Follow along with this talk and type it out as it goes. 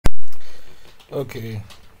Okay,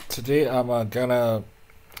 today I'm gonna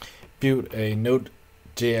build a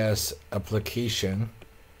Node.js application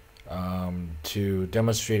to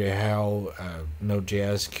demonstrate how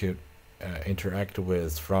Node.js could interact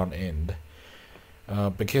with front end.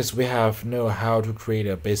 Because we have know how to create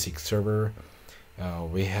a basic server,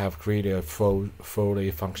 we have created a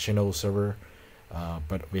fully functional server,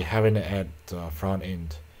 but we haven't added front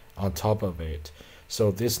end on top of it. So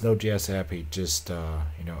this Node.js app is just a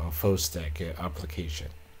full stack application.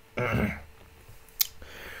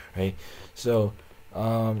 Right. So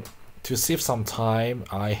to save some time,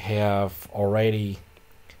 I have already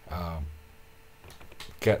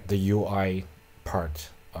get the UI part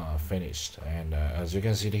finished, and as you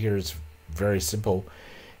can see here, it's very simple.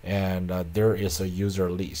 And there is a user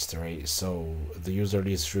list, right? So the user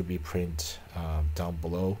list should be print down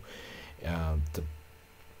below the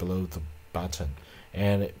button.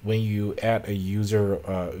 And when you add a user,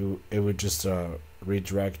 it would just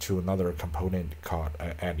redirect to another component called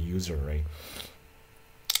add user, right?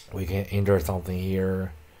 We can enter something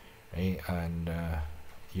here, right? And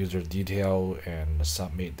user detail and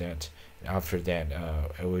submit that. After that,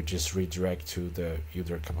 it will just redirect to the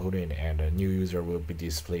user component, and a new user will be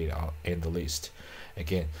displayed in the list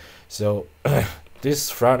again. So this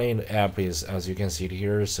front end app is, as you can see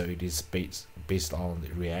here, so it is based on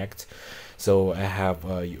React. So I have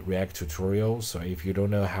a React tutorial. So if you don't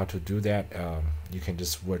know how to do that, you can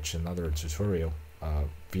just watch another tutorial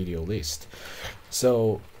video list.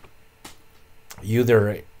 So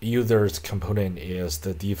user's component is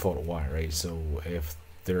the default one, right? So if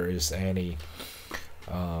there is any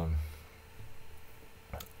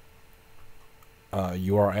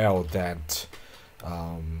URL that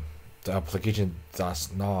the application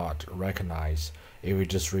does not recognize, it will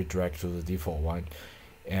just redirect to the default one.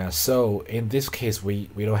 And so in this case, we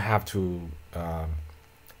don't have to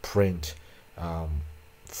print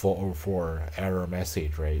 404 error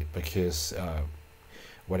message, right? Because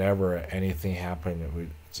whatever anything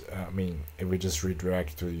happened, it will just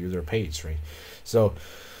redirect to the user page, right? So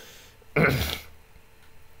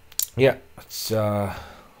yeah,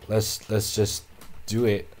 let's just do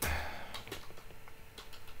it.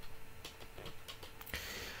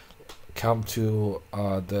 Come to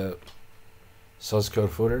the source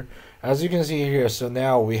code folder. As you can see here, so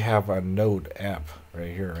now we have a Node app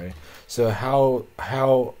right here, right? So how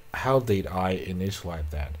did I initialize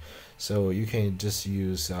that? So you can just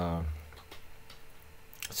use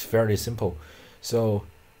it's fairly simple. So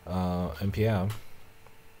npm,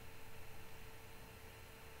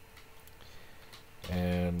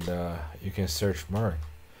 and you can search MERN.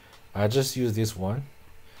 I just use this one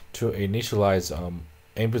to initialize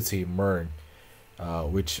empty MERN,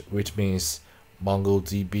 which means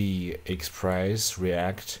MongoDB Express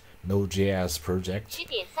React Node.js project.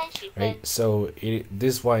 Right. So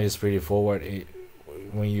this one is pretty forward.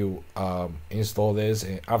 When you install this,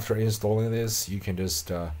 and after installing this, you can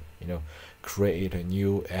just create a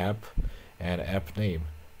new app and app name.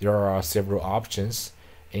 There are several options,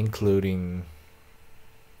 including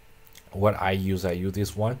what I use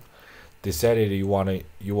this one. Decided you want a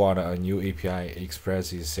new API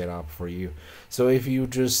Express is set up for you. So if you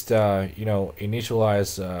just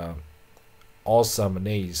initialize awesome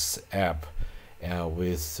nice app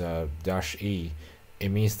with -e, it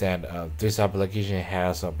means that this application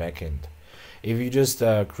has a backend. If you just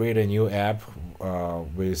create a new app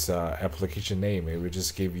with application name, it will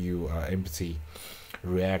just give you empty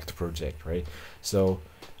React project, right? So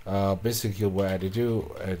basically what I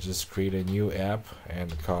do, I just create a new app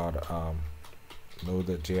and called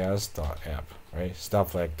nodejs.app, right?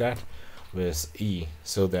 Stuff like that with E,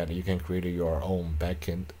 so that you can create your own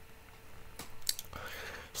backend.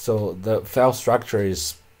 So the file structure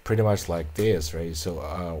is pretty much like this, right? So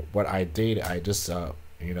what I did, I just add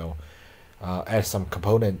some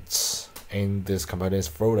components in this components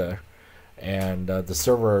folder, and the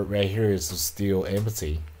server right here is still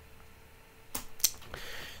empty.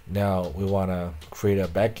 Now we want to create a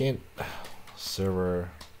backend, server.js.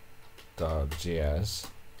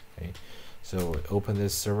 Okay. So we open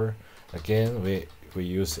this server again. We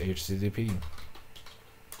use HTTP.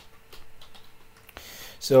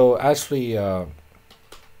 So actually,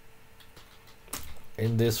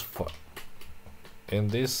 in this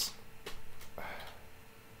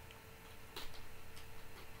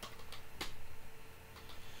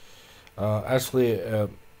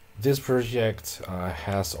this project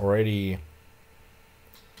has already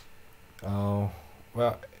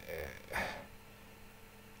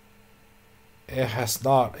it has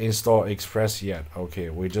not installed Express yet. Okay,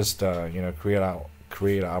 we just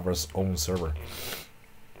create our own server.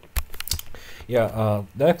 Yeah,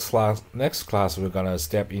 next class we're gonna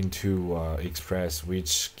step into Express,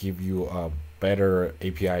 which give you a better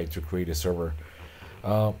API to create a server.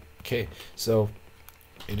 Okay, so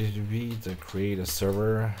it is to be to create a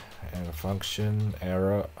server and a function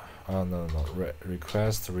error.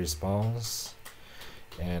 Request response,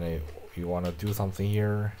 and you want to do something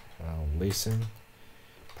here. Listen,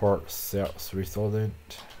 port 3000.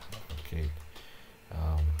 Okay,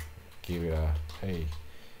 give it a hey.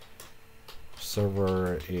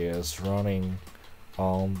 Server is running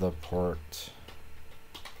on the port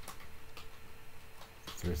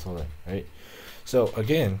 3000, right? So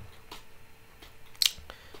again,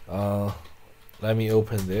 let me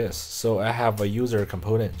open this. So I have a user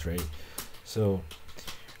component, right? So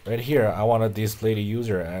right here I want to display the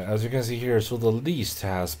user, as you can see here. So the list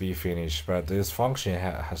has been finished, but this function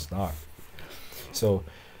has not. So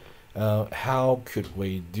how could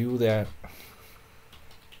we do that?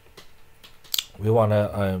 We want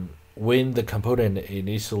to when the component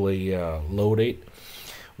initially loaded,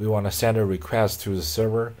 we want to send a request to the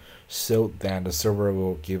server so that the server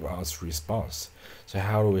will give us response. So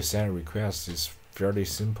how do we send requests? Is fairly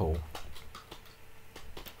simple.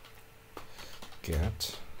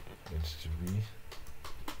 Get HTTP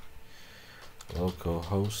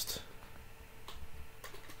localhost.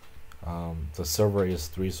 The server is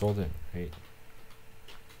 3000, right?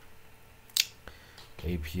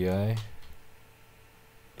 API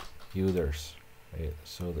users, right?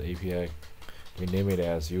 So the API, we name it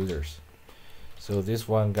as users. So this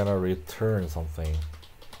one gonna return something,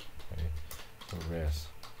 right? So res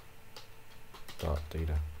dot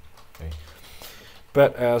data, okay.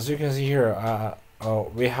 But as you can see here,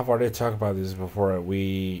 we have already talked about this before.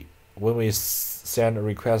 When we send a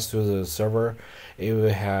request to the server, it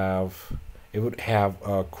would have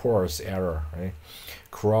a course error, right?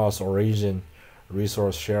 Cross origin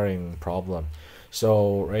resource sharing problem.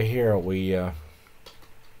 So right here we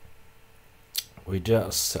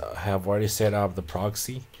just have already set up the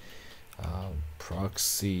proxy.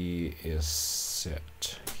 Proxy is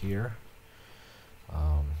set here.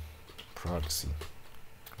 Proxy,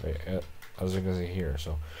 right, as you can see here.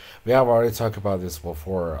 So we have already talked about this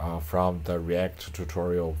before from the React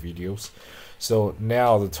tutorial videos. So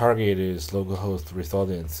now the target is localhost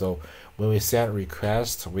 3000. So when we send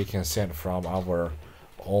request, we can send from our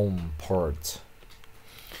own port.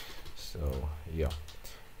 So yeah,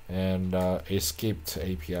 and escaped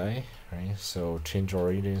API, right? So change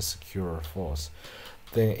origin secure false.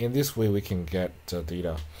 Then in this way we can get the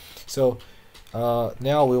data. So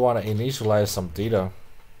now we want to initialize some data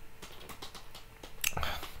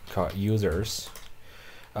called users.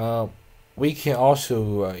 We can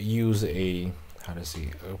also use a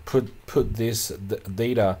put this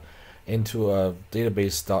data into a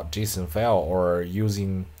database.json file or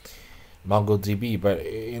using MongoDB. But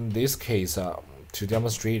in this case, to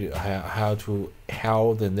demonstrate how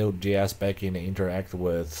the Node.js backend interact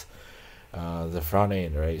with the front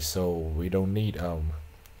end, right? So we don't need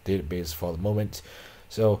database for the moment.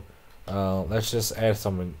 So let's just add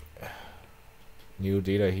some new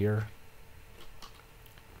data here.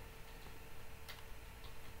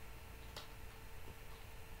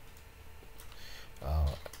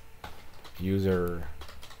 User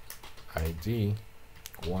ID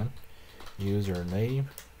 1, username,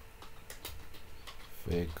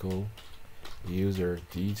 vehicle, user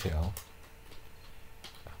detail,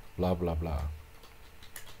 blah blah blah.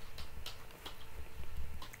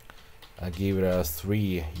 I give it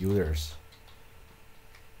 3 users,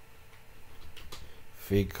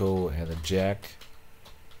 vehicle and Jack,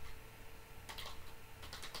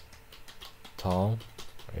 Tom,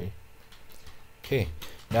 right? Okay,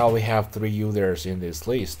 now we have 3 users in this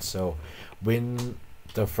list. So when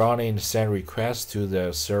the front end send request to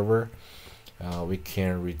the server, we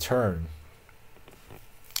can return.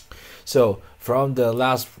 So from the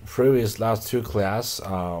last 2 class,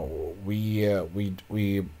 we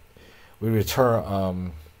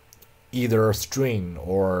return either a string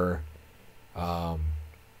or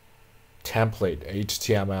template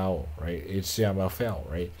HTML, right? HTML file,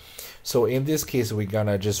 right? So in this case, we're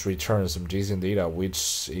gonna just return some JSON data,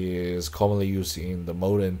 which is commonly used in the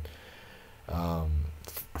modern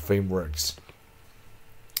frameworks.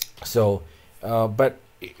 So but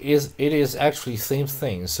it is actually same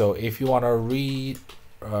thing. So if you want to read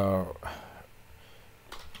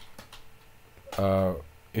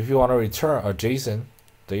if you want to return a JSON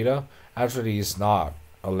data, actually it's not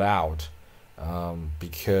allowed,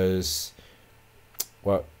 because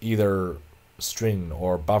well, either string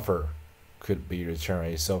or buffer could be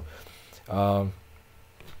returned. So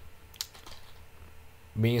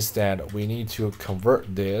means that we need to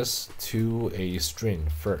convert this to a string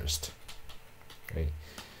first. Okay,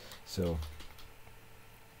 so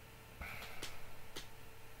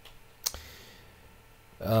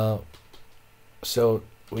so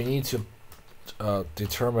we need to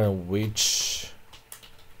determine which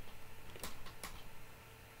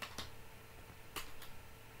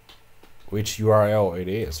URL it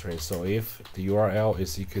is, right? So if the URL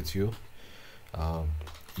is equal to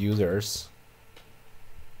users,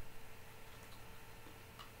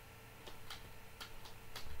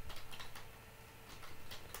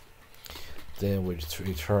 then we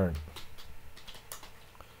return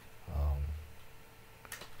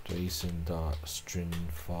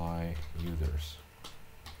json.stringify users.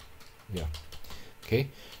 Yeah, okay,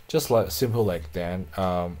 just like simple like that.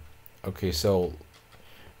 Okay, so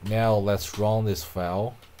now let's run this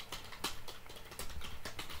file.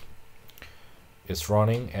 It's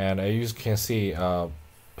running, and as you can see,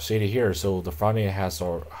 shaded here, so the front end has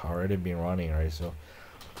already been running, right? So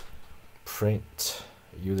print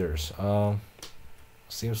users.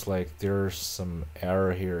 Seems like there's some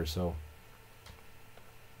error here, so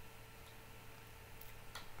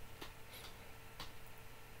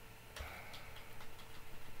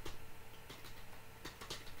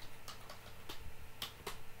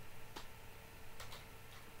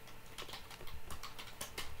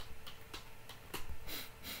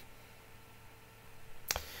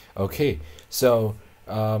okay, so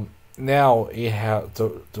now it has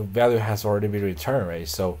the value has already been returned, right?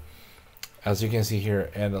 So as you can see here,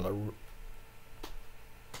 and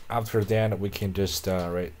after that we can just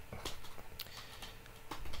right,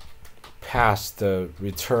 pass the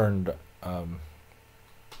returned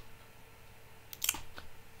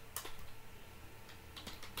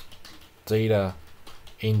data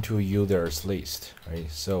into users list, right?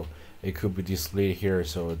 So it could be displayed here.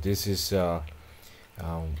 So this is a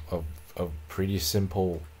pretty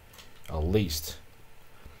simple list.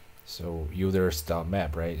 So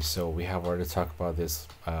users.map, right? So we have already talked about this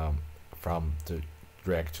from the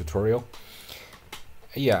direct tutorial.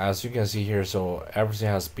 Yeah, as you can see here, so everything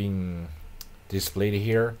has been displayed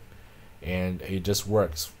here, and it just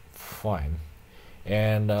works fine.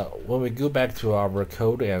 And when we go back to our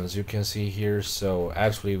code, and as you can see here, so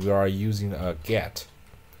actually we are using a get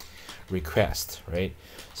request, right?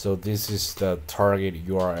 So this is the target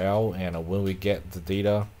URL, and when we get the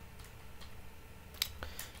data,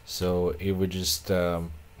 so it would just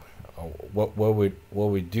what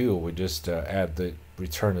we do, we just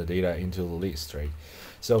return the data into the list, right?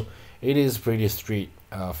 So it is pretty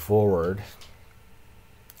straightforward.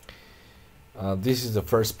 This is the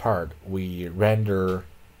first part. We render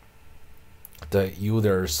the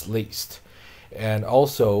users list, and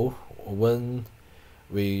also when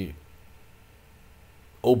we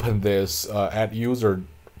open this add user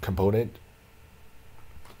component,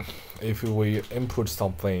 if we input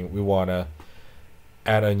something, we want to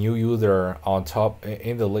add a new user on top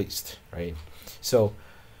in the list, right? So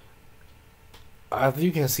as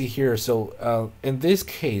you can see here, so in this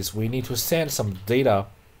case we need to send some data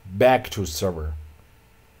back to server,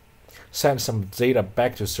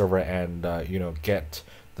 and get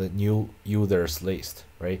the new users list,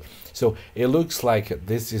 right? So it looks like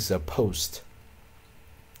this is a post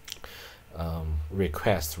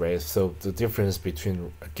request, right? So the difference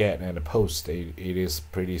between a get and a post, it is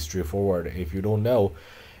pretty straightforward. If you don't know,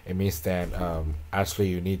 it means that actually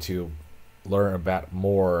you need to learn about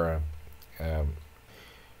more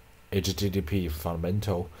HTTP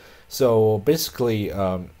fundamental. So basically,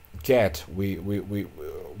 get we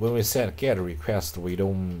when we set get request, we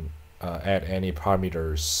don't add any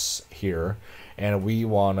parameters here, and we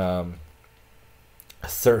want to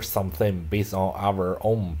search something based on our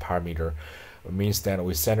own parameter. It means that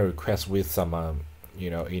we send a request with some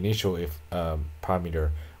initial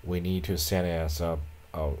parameter. We need to send it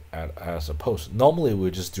as a post. Normally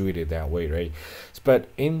we just do it that way, right? But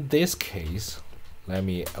in this case, let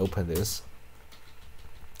me open this.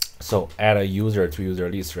 So add a user to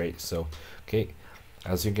user list, right? So okay,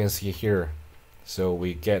 as you can see here, so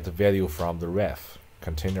we get the value from the ref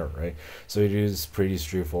container, right? So it is pretty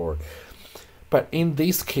straightforward. But in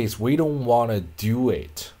this case, we don't want to do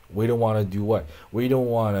it. We don't want to do what? We don't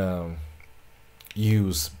want to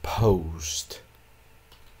use post.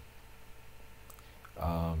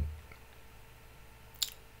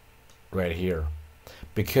 Right here.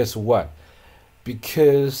 Because what?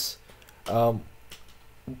 Because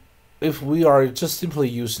if we are just simply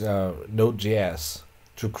using Node.js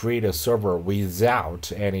to create a server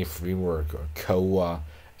without any framework or Koa,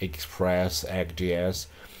 Express, ActJS,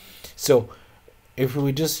 so if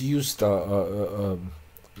we just use the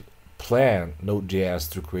plan Node.js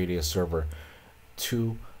to create a server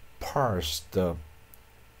to parse the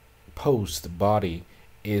post body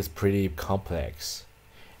is pretty complex,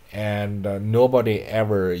 and nobody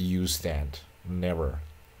ever used that, never,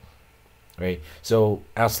 right? So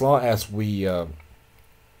as long as we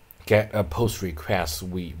get a post request,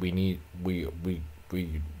 we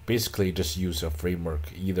basically just use a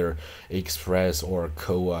framework, either Express or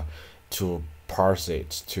Koa, to parse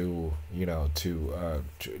it to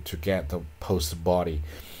to get the post body.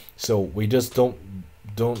 So we just don't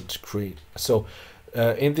create. So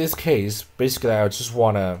in this case, basically, I just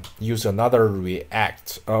wanna use another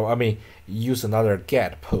React. Use another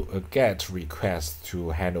get request to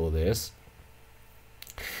handle this.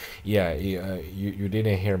 Yeah, you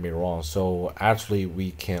didn't hear me wrong. So actually,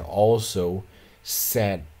 we can also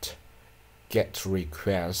set get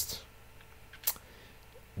request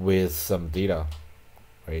with some data,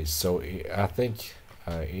 right? So I think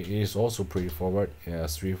it is also pretty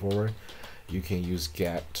straightforward. You can use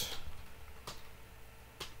get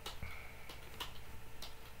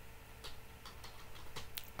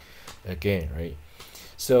again, right?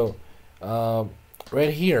 So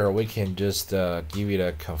right here we can just give it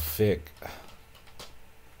a config.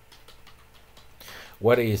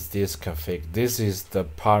 What is this config? This is the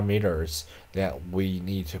parameters that we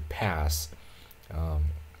need to pass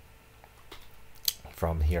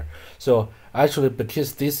from here. So actually,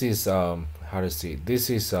 because this is this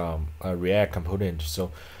is a React component.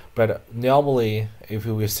 So but normally if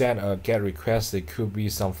we send a get request, it could be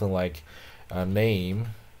something like a name,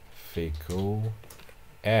 fickle,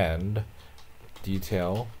 and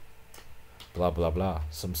detail, blah blah blah,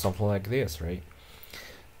 something like this, right?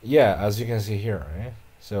 Yeah, as you can see here, right?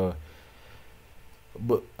 So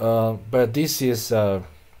but this is a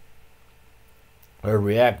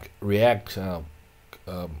React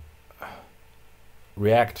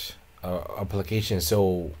application.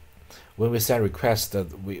 So when we send requests,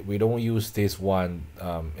 that we don't use this one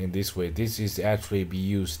in this way. This is actually be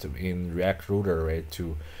used in React router, right,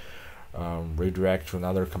 to redirect to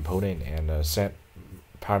another component and set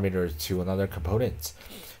parameters to another component.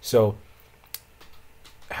 So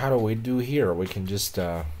how do we do here? We can just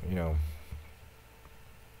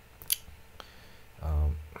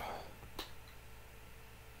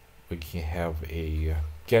we can have a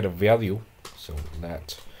get a value. So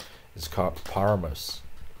that is called params.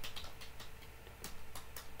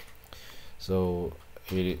 So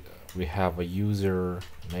we have a user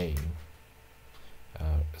name.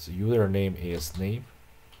 So username is name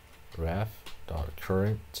ref dot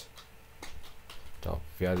current dot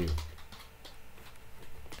value.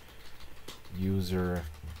 User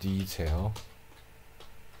detail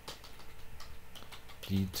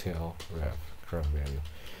ref current value.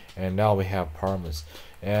 And now we have params,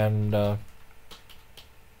 and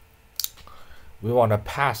we want to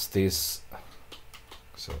pass this.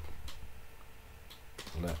 So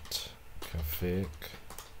let config.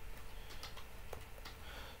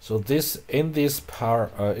 So this in this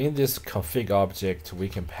config object we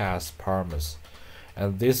can pass params,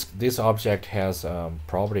 and this object has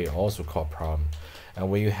property also called param,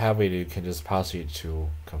 and when you have it, you can just pass it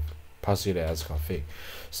as config.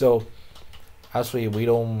 So actually we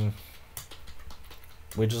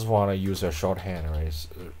just want to use a shorthand, right,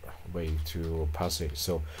 way to pass it.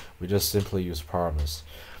 So we just simply use params,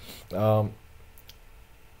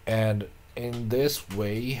 and in this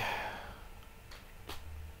way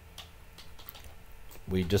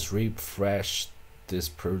we just refresh this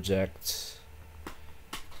project.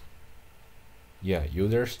 Yeah,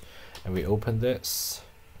 users, and we open this.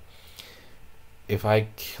 If I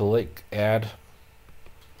click add,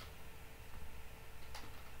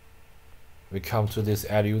 we come to this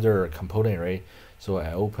add user component, right? So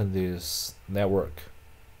I open this network,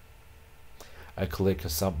 I click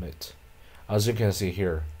submit. As you can see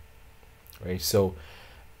here, right? So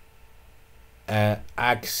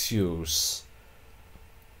a.axios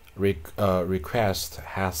request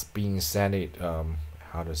has been sent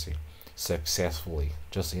successfully,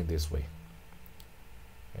 just in this way.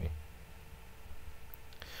 Okay.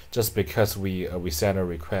 Just because we send a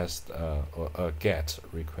request or a get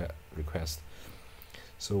request.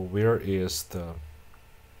 So where is the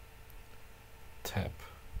tab?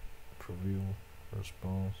 Preview,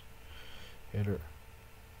 response, header.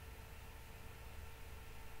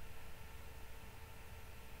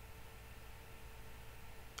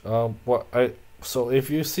 So if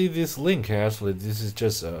you see this link, actually this is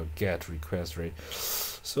just a get request, right?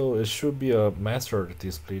 So it should be a method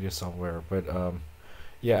displayed somewhere, but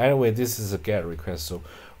yeah, anyway, this is a get request. So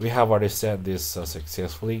we have already sent this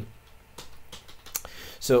successfully.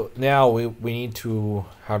 So now we need to,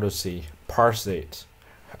 how to say, parse it.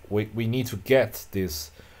 We need to get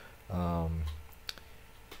this,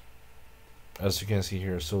 as you can see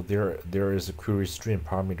here. So there is a query string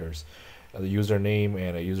parameters, the username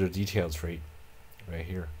and a user details, right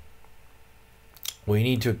here. We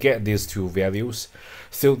need to get these two values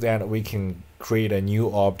so that we can create a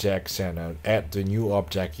new object and add the new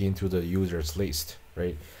object into the users list,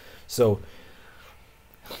 right? So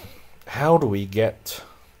how do we get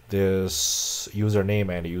this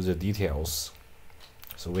username and user details?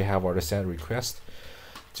 So we have our send request.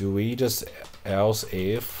 Do we just else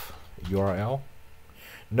if URL?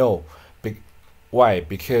 No. Why?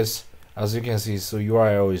 Because as you can see, so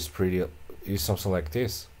URL is something like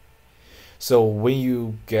this. So when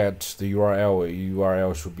you get the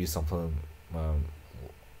URL should be something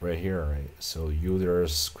right here, right? So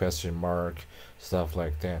users question mark, stuff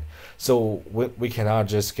like that. So we cannot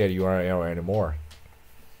just get URL anymore.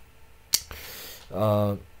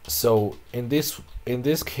 So in this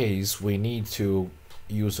case, we need to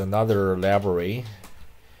use another library,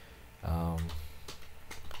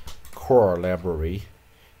 core library,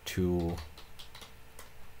 to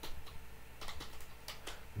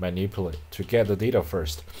manipulate to get the data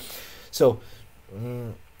first. So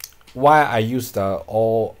why I use the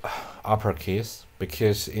all uppercase?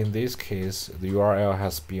 Because in this case the URL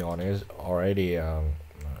has been on it already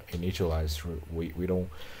initialized.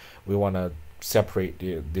 We want to separate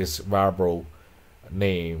this variable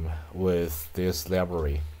name with this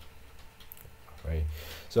library, right?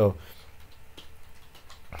 So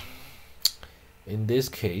in this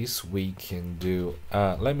case we can do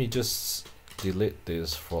let me just delete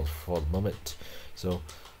this for the moment. So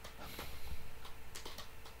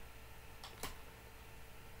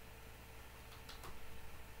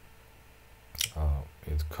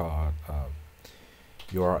it's called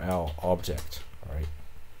URL object, right?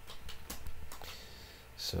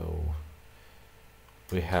 So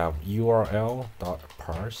we have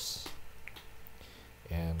url.parse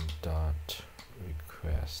and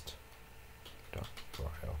 .request.url.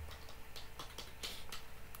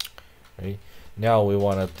 Right? Now we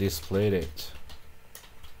want to display it.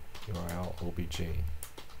 URL obj.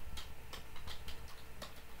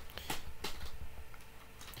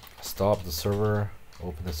 Stop the server,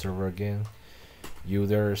 open the server again.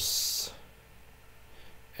 Users,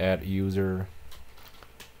 add user,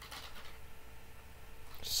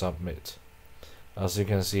 submit. As you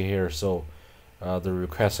can see here, so the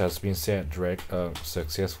request has been sent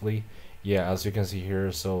successfully. Yeah, as you can see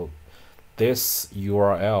here, so this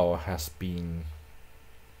URL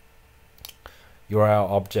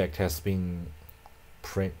object has been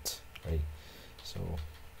print, right? So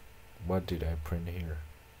what did I print here?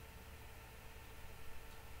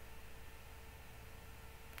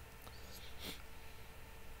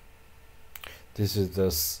 This is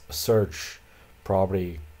the search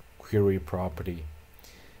property, query property,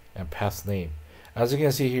 and path name. As you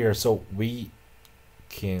can see here, so we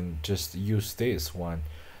can just use this one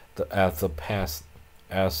as the path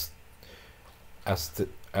as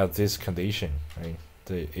this condition, right?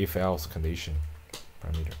 The if else condition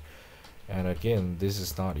parameter. And again, this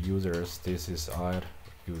is not users, this is add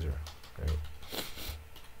user, right?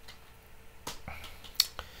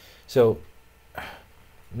 So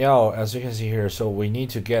now as you can see here, so we need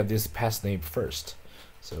to get this path name first.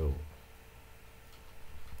 So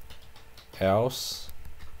else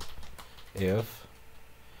if,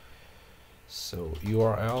 so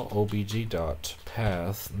URL obj dot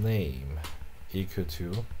path name equal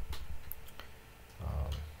to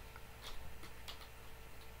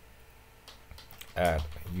add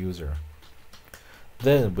user.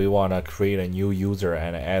 Then we want to create a new user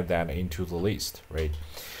and add that into the list, right?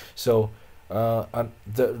 So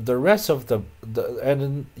the rest of the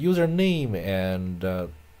and username and the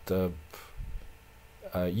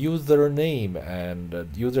username and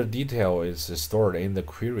user detail is stored in the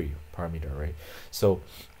query parameter, right? So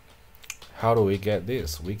how do we get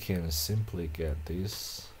this? We can simply get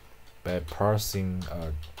this by parsing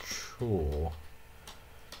a true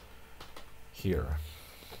here.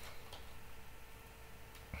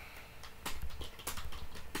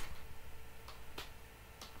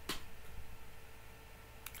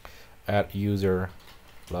 Add user,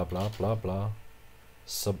 blah blah blah blah,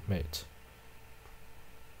 submit.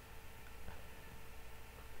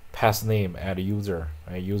 Path name, add user,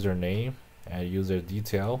 add user name, add user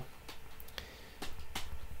detail.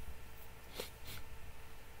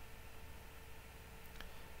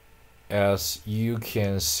 As you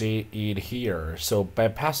can see it here, so by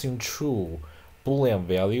passing true Boolean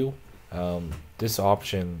value, this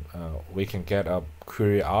option we can get a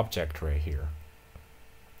query object right here.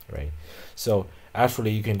 right? So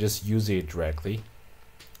actually you can just use it directly.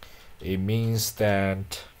 It means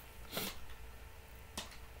that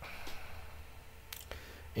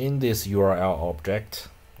in this URL object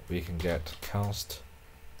we can get const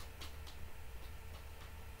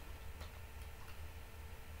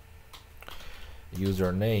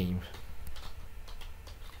username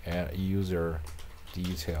and user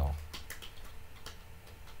detail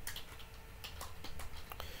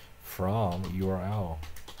from URL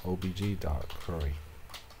obj.query.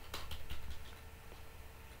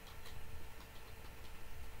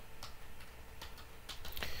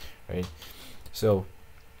 Right, so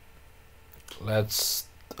let's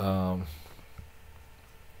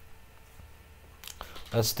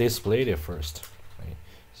display it first, right?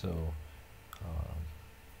 So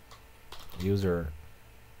user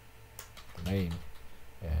name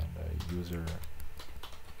and user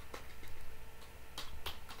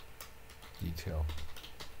detail.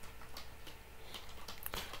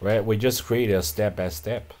 Right, we just create a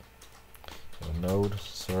step-by-step. So node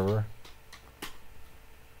server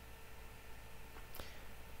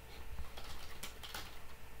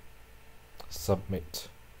submit.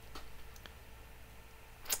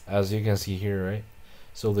 As you can see here, right?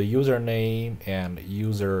 So the username and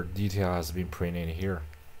user detail has been printed here.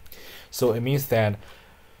 So it means that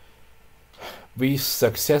we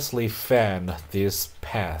successfully found this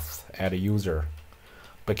path add user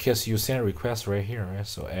because you send a request right here, right?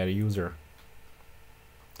 So add user,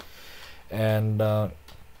 and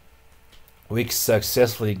we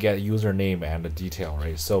successfully get username and the detail,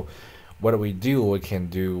 right? So what we do, we can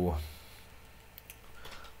do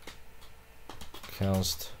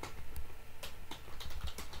const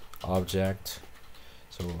object,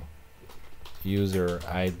 so user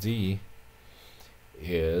ID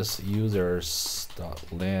is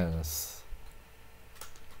users.length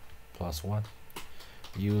 +1,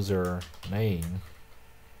 user name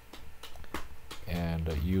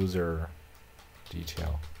and user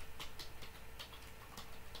detail,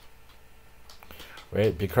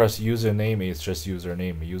 right? Because username is just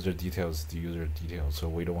username, user details is the user detail, so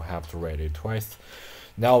we don't have to write it twice.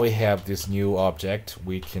 Now we have this new object,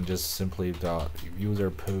 we can just simply dot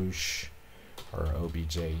user push or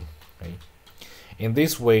obj, right? In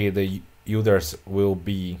this way the users will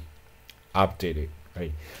be updated,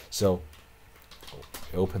 right? So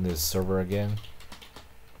open this server again.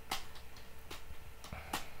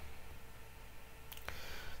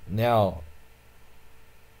 Now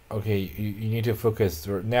okay, you need to focus.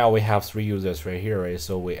 Now we have 3 users right here, right?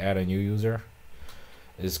 So we add a new user.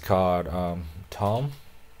 It's called Tommy,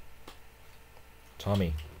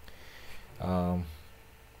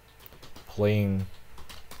 playing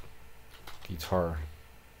guitar.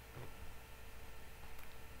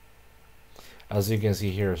 As you can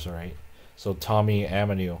see here, so right, so Tommy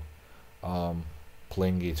Avenue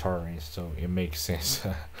playing guitar, right? So it makes sense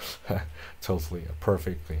totally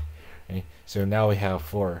perfectly, right? So now we have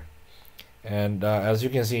 4, and as you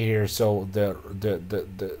can see here, so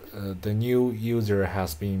the new user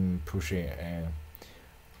has been pushing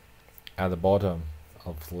at the bottom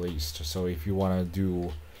of the list. So if you want to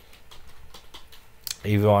do,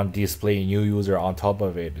 if you want to display new user on top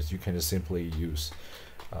of it, you can just simply use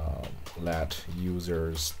let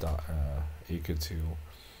users equal to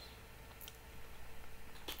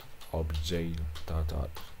obj dot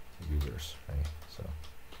users, right? So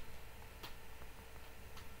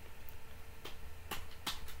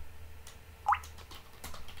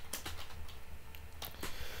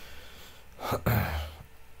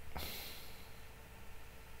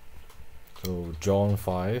so John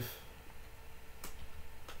 5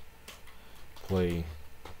 play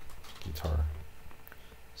guitar,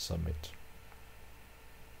 submit.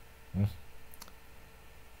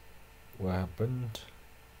 What happened?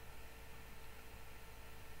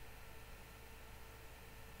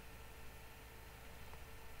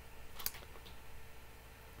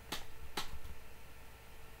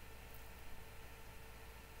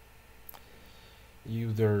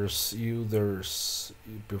 Users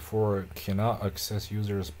before cannot access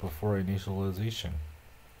users before initialization.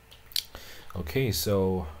 Okay,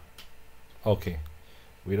 so okay,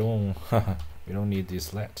 we don't we don't need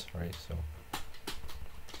this let, right? So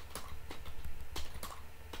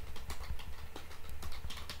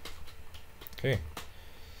okay,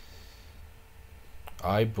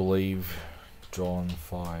 I believe John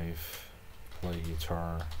 5 play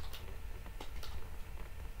guitar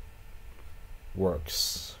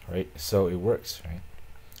works, right? So it works, right?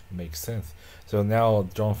 Makes sense. So now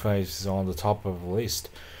John 5 is on the top of the list.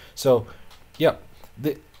 So yeah,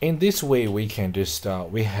 in this way we can just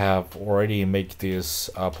we have already make this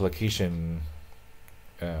application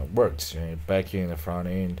works, right? Back in the front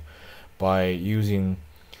end by using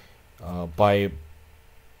by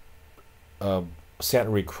set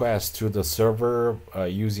requests to the server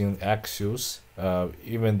using a.axios.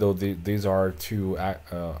 Even though these are to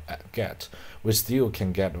get, we still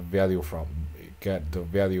can get the value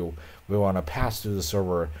we want to pass to the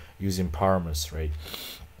server using params, right?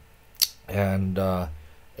 And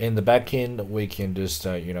in the backend, we can just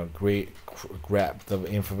grab the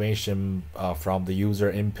information from the user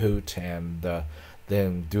input and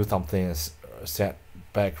then do something set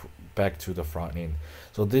back to the front end.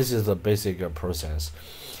 So this is the basic process.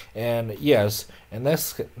 And yes, and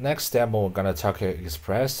next step we're gonna talk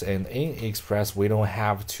Express. And in Express, we don't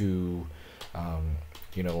have to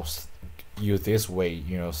use this way,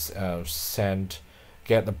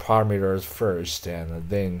 get the parameters first and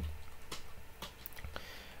then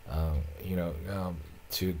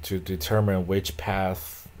to determine which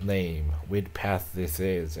path this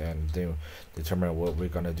is, and then determine what we're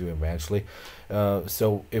gonna do eventually.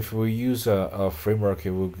 So if we use a framework,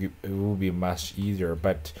 it will be much easier.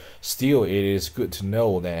 But still, it is good to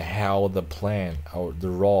know that how the plan or the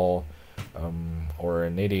raw or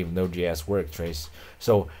native Node.js works, right?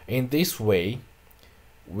 So in this way,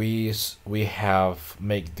 we have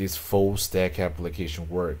make this full stack application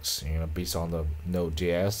works, based on the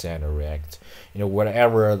Node.js and React.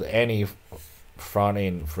 Whatever any front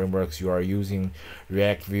end frameworks you are using,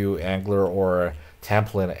 React, Vue, Angular, or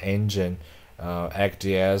template engine,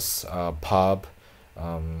 ActJS, Pub,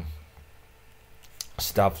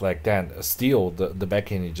 stuff like that. Still, the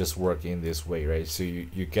backend just work in this way, right? So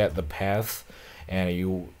you get the path and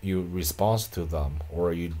you respond to them,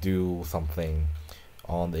 or you do something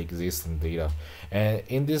on the existing data. And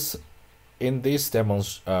in this example,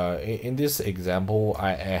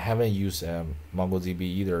 I haven't used MongoDB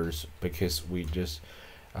either, because we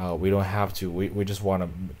don't have to. We just want to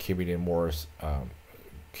keep it more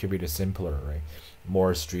keep it simpler, right?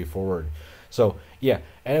 More straightforward. So yeah.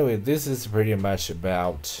 Anyway, this is pretty much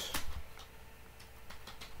about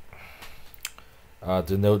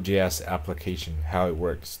the Node.js application, how it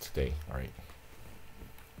works today. All right.